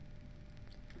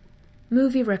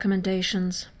Movie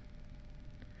recommendations.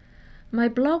 My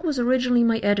blog was originally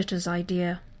my editor's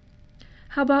idea.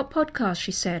 How about podcast,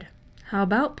 she said. How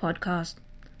about podcast?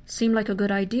 Seemed like a good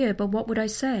idea, but what would I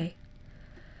say?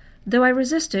 Though I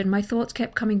resisted, my thoughts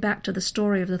kept coming back to the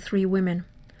story of the three women.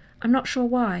 I'm not sure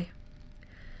why.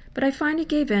 But I finally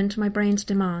gave in to my brain's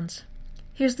demands.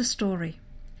 Here's the story.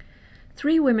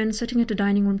 Three women sitting at a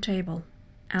dining room table.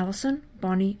 Allison,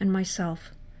 Bonnie, and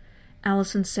myself.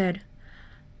 Allison said,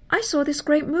 "I saw this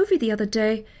great movie the other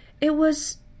day. It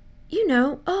was,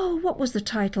 what was the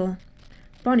title?"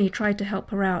 Bonnie tried to help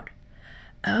her out.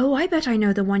 "Oh, I bet I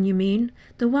know the one you mean.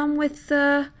 The one with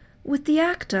the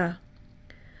actor."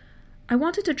 I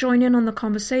wanted to join in on the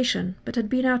conversation, but had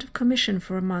been out of commission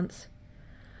for a month.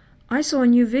 "I saw a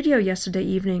new video yesterday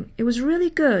evening. It was really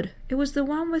good. It was the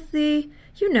one with the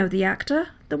actor,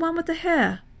 the one with the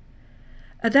hair."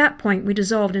 At that point we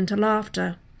dissolved into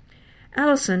laughter.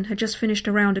 Allison had just finished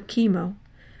a round of chemo.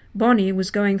 Bonnie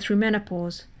was going through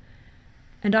menopause.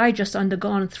 And I'd just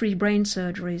undergone 3 brain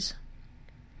surgeries.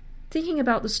 Thinking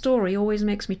about the story always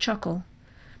makes me chuckle,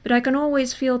 but I can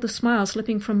always feel the smile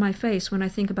slipping from my face when I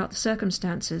think about the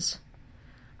circumstances.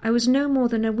 I was no more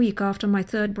than a week after my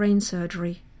 3rd brain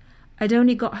surgery. I'd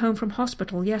only got home from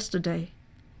hospital yesterday,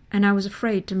 and I was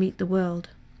afraid to meet the world.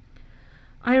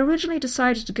 I originally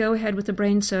decided to go ahead with the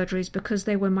brain surgeries because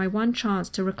they were my one chance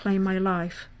to reclaim my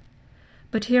life.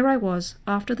 But here I was,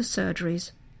 after the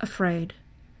surgeries, afraid.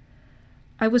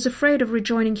 I was afraid of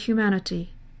rejoining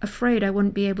humanity, afraid I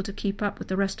wouldn't be able to keep up with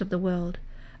the rest of the world,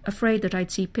 afraid that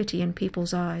I'd see pity in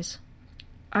people's eyes.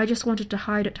 I just wanted to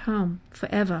hide at home,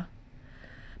 forever.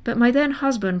 But my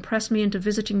then-husband pressed me into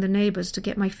visiting the neighbors to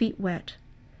get my feet wet.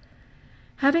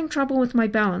 Having trouble with my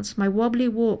balance, my wobbly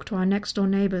walk to our next-door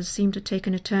neighbors seemed to take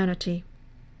an eternity.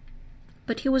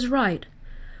 But he was right.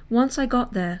 Once I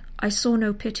got there, I saw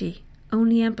no pity,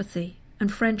 only empathy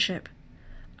and friendship.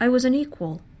 I was an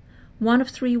equal, one of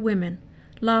 3 women,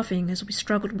 laughing as we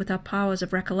struggled with our powers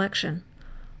of recollection,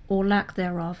 or lack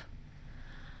thereof.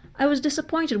 I was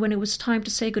disappointed when it was time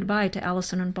to say goodbye to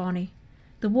Allison and Bonnie.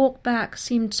 The walk back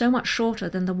seemed so much shorter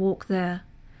than the walk there.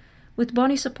 With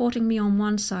Bonnie supporting me on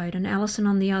one side and Allison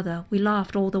on the other, we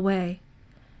laughed all the way.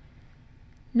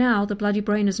 Now the bloody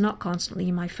brain is not constantly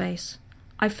in my face.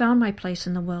 I found my place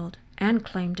in the world, and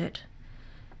claimed it.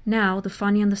 Now the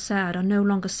funny and the sad are no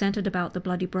longer centered about the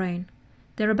bloody brain.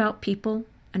 They're about people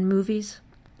and movies,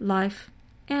 life,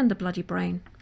 and the bloody brain.